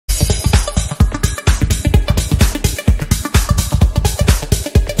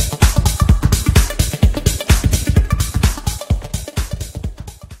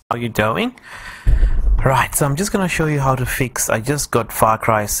you doing? Right, so I'm just gonna show you how to fix. I just got Far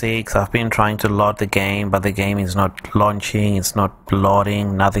Cry 6. I've been trying to load the game, but the game is not launching, it's not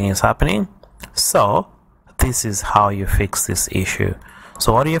loading, nothing is happening. So this is how you fix this issue.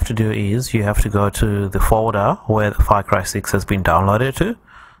 So what you have to do is you have to go to the folder where the Far Cry 6 has been downloaded to.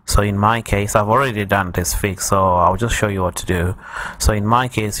 So in my case, I've already done this fix, so I'll just show you what to do. So in my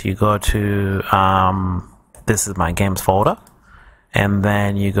case, you go to this is my games folder, and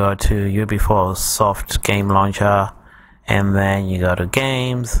then you go to UB4 soft game launcher, and then you go to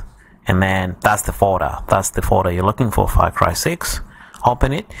games, and then that's the folder you're looking for, Far Cry 6.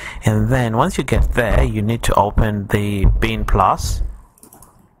 Open it, and then once you get there, you need to open the bin plus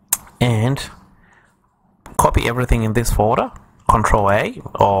and copy everything in this folder, Control A,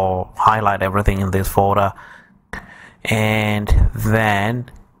 or highlight everything in this folder, and then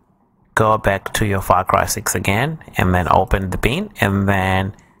go back to your Far Cry 6 again, and then open the bin, and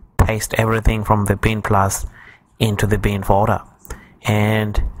then paste everything from the bin plus into the bin folder,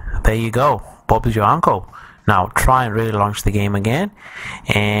 and there you go. Bob's your uncle. Now try and really launch the game again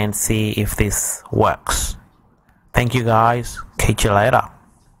and see if this works. Thank you guys. Catch you later.